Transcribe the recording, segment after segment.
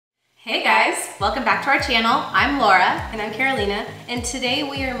Hey guys, welcome back to our channel. I'm Laura. And I'm Carolina, and today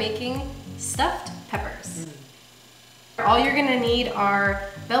we are making stuffed peppers. All you're gonna need are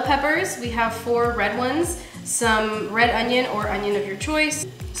bell peppers. We have 4 red ones, some red onion or onion of your choice,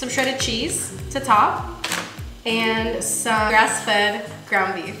 some shredded cheese to top, and some grass-fed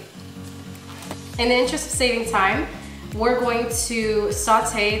ground beef. In the interest of saving time, we're going to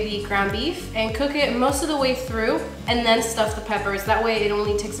saute the ground beef and cook it most of the way through and then stuff the peppers. That way it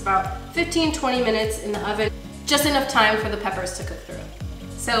only takes about 15-20 minutes in the oven, just enough time for the peppers to cook through.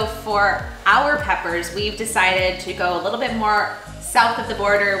 So for our peppers, we've decided to go a little bit more south of the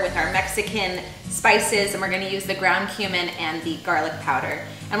border with our Mexican spices, and we're gonna use the ground cumin and the garlic powder.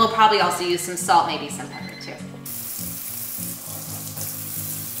 And we'll probably also use some salt, maybe some pepper too.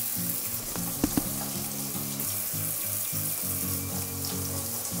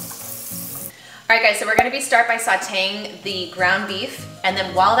 All right guys, so we're gonna start by sauteing the ground beef, and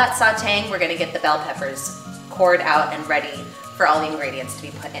then while that's sauteing, we're gonna get the bell peppers cored out and ready for all the ingredients to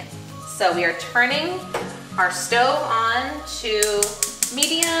be put in. So we are turning our stove on to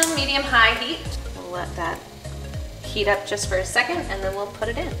medium-high heat. We'll let that heat up just for a second and then we'll put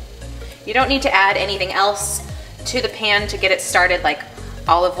it in. You don't need to add anything else to the pan to get it started, like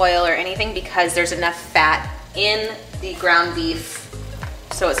olive oil or anything, because there's enough fat in the ground beef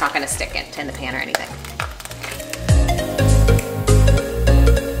so it's not gonna stick in the pan or anything.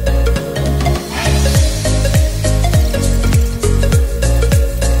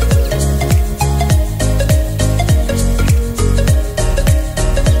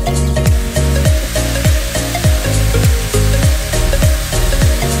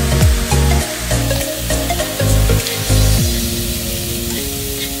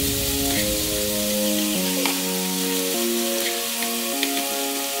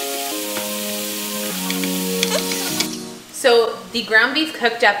 So the ground beef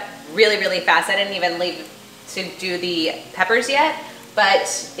cooked up really fast. I didn't even leave to do the peppers yet, but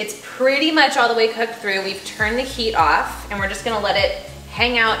it's pretty much all the way cooked through. We've turned the heat off and we're just gonna let it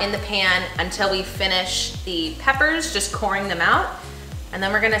hang out in the pan until we finish the peppers, just coring them out, and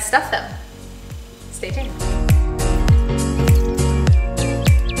then we're gonna stuff them. Stay tuned.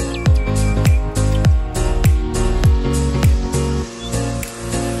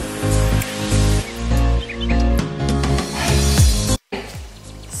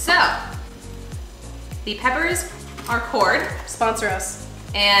 The peppers are cored. Sponsor us.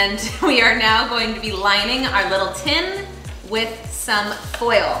 And we are now going to be lining our little tin with some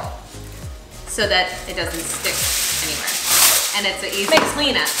foil so that it doesn't stick anywhere. And it's an easy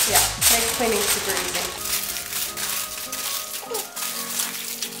cleanup. Yeah, makes cleaning super easy.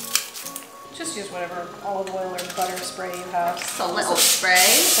 Just use whatever olive oil or butter spray you have. Just a little spray.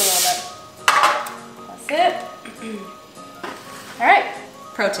 Just a little bit. That's it. All right.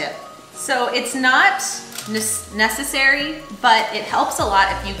 Pro tip. So it's not necessary, but it helps a lot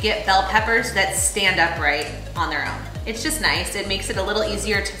if you get bell peppers that stand upright on their own. It's just nice. It makes it a little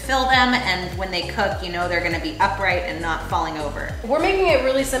easier to fill them, and when they cook, you know they're gonna be upright and not falling over. We're making it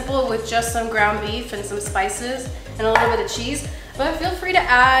really simple with just some ground beef and some spices and a little bit of cheese, but feel free to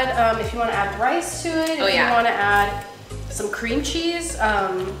add, if you wanna add rice to it, if you wanna add some cream cheese,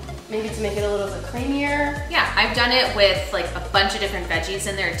 maybe to make it a little bit creamier. Yeah, I've done it with like a bunch of different veggies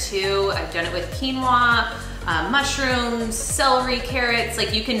in there too. I've done it with quinoa, mushrooms, celery, carrots.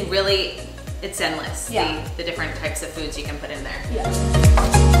 Like you can really, it's endless. Yeah. The different types of foods you can put in there. Yeah.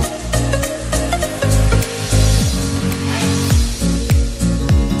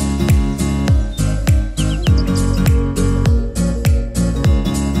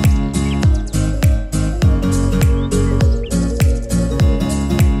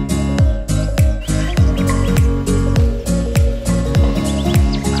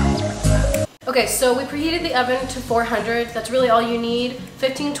 Okay, so we preheated the oven to 400. That's really all you need.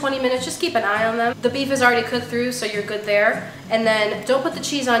 15-20 minutes, just keep an eye on them. The beef is already cooked through, so you're good there. And then don't put the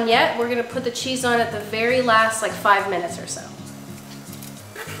cheese on yet. We're gonna put the cheese on at the very last, like 5 minutes or so.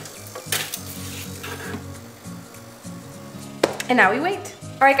 And now we wait.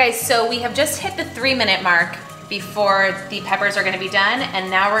 All right guys, so we have just hit the 3-minute mark before the peppers are gonna be done.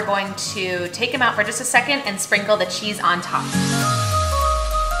 And now we're going to take them out for just a second and sprinkle the cheese on top.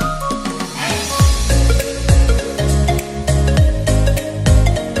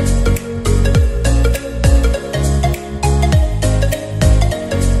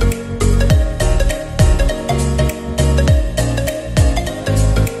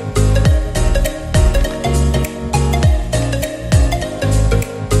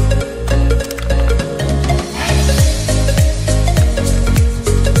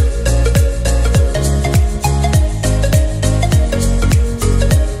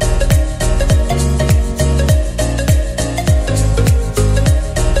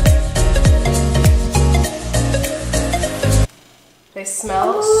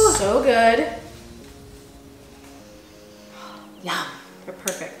 They're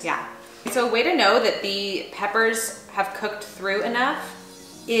perfect. Yeah. So a way to know that the peppers have cooked through enough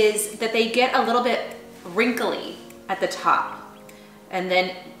is that they get a little bit wrinkly at the top. And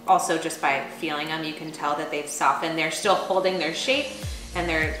then also just by feeling them, you can tell that they've softened. They're still holding their shape and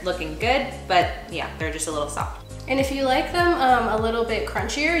they're looking good, but yeah, they're just a little soft. And if you like them a little bit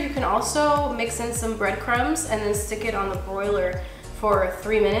crunchier, you can also mix in some breadcrumbs and then stick it on the broiler for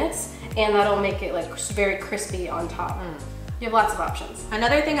 3 minutes, and that'll make it like very crispy on top. You have lots of options.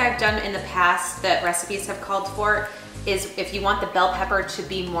 Another thing I've done in the past that recipes have called for is if you want the bell pepper to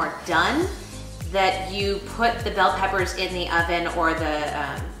be more done, that you put the bell peppers in the oven or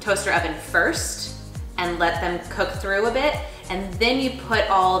the toaster oven first and let them cook through a bit, and then you put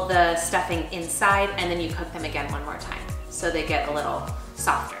all the stuffing inside and then you cook them again one more time so they get a little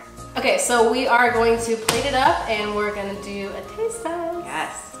softer. Okay, so we are going to plate it up and we're gonna do a taste test.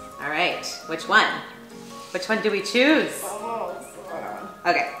 Yes. All right. Which one? Which one do we choose?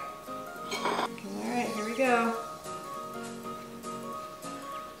 Okay. All right, here we go.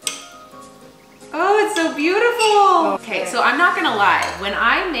 Oh, it's so beautiful. Okay, so I'm not gonna lie. When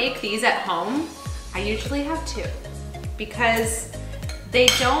I make these at home, I usually have 2 because they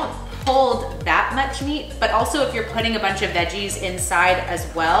don't hold that much meat, but also if you're putting a bunch of veggies inside as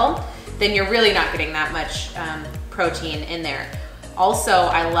well, then you're really not getting that much protein in there. Also,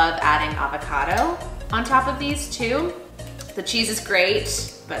 I love adding avocado on top of these too. The cheese is great,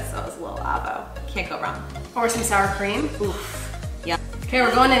 but so is a little avo. Can't go wrong. Or some sour cream. Oof. Yeah. Okay,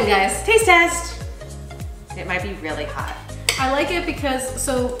 we're going in, guys. Taste test. It might be really hot. I like it because,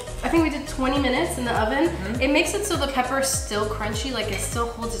 so I think we did 20 minutes in the oven. It makes it so the pepper is still crunchy, like it still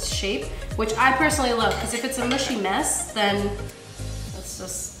holds its shape, which I personally love, because if it's a mushy mess, then it's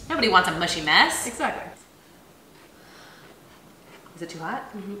just... Nobody wants a mushy mess. Exactly. Is it too hot?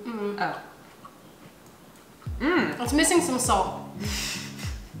 Oh. It's missing some salt.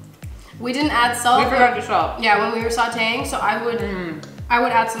 We didn't add salt. We forgot the salt. Yeah, when we were sauteing, so I would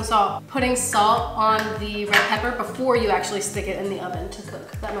add some salt. Putting salt on the red pepper before you actually stick it in the oven to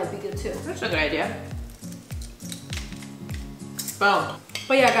cook. That might be good too. That's a good idea. Boom.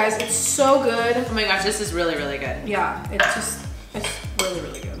 But yeah, guys, it's so good. Oh my gosh, this is really, really good. Yeah, it's really,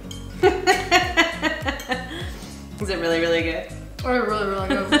 really good. Is it really, really good? Oh, really, really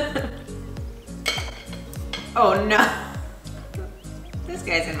good. Oh no. This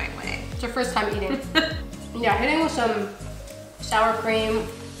guy's in my way. It's your first time eating. Yeah, hitting with some sour cream,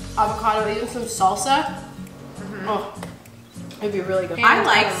 avocado, even some salsa. Oh, it'd be really good. I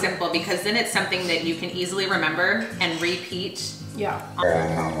like simple because then it's something that you can easily remember and repeat. Yeah.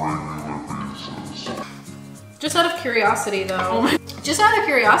 Just out of curiosity though.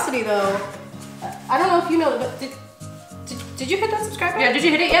 I don't know if you know, but did you hit that subscribe button? Yeah, did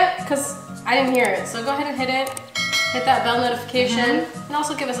you hit it yet? Because I didn't hear it. So go ahead and hit it. Hit that bell notification. And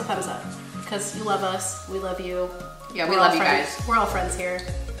also give us a thumbs up. Because you love us. We love you. Yeah, we love you guys. We're all friends here.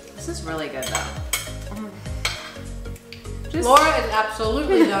 This is really good though. Laura is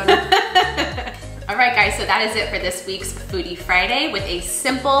absolutely done. All right guys, so that is it for this week's Foodie Friday with a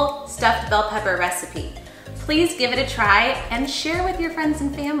simple stuffed bell pepper recipe. Please give it a try and share with your friends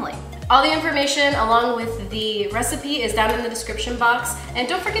and family. All the information along with the recipe is down in the description box. And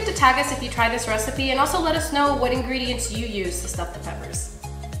don't forget to tag us if you try this recipe, and also let us know what ingredients you use to stuff the peppers.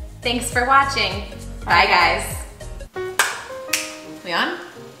 Thanks for watching. Bye guys. We on?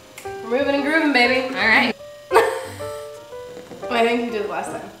 We're moving and grooving, baby. All right. Well, I think you did it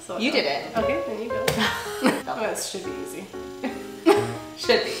last time. So You did it. Okay, then you go. Oh, it should be easy.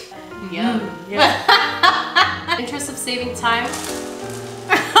 Should be. Yum. Yeah. Interest of saving time.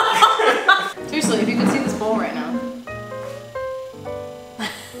 Seriously, if you could see this bowl right now.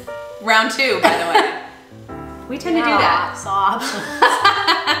 Round 2, by the way. We tend to do that. Sob.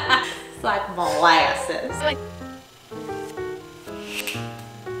 It's like molasses.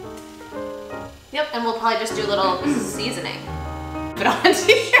 Yep, and we'll probably just do a little seasoning. Put on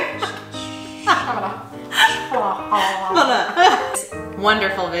t-shirt.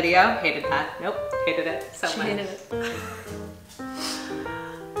 Wonderful video. Hated that. Nope. Hated it so much. Hated it.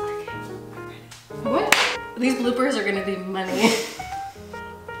 What? These bloopers are gonna be money.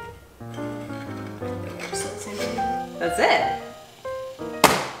 That's it.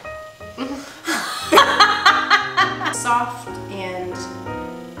 Soft and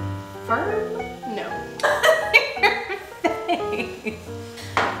firm? No.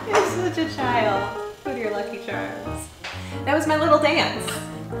 You're such a child. With your Lucky Charms. That was my little dance.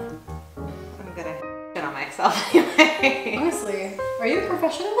 I'm gonna shit on myself anyway. Honestly, are you a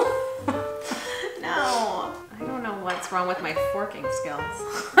professional? No. I don't know what's wrong with my forking skills.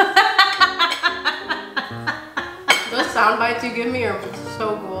 Those sound bites you give me are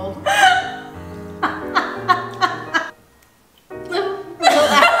so gold.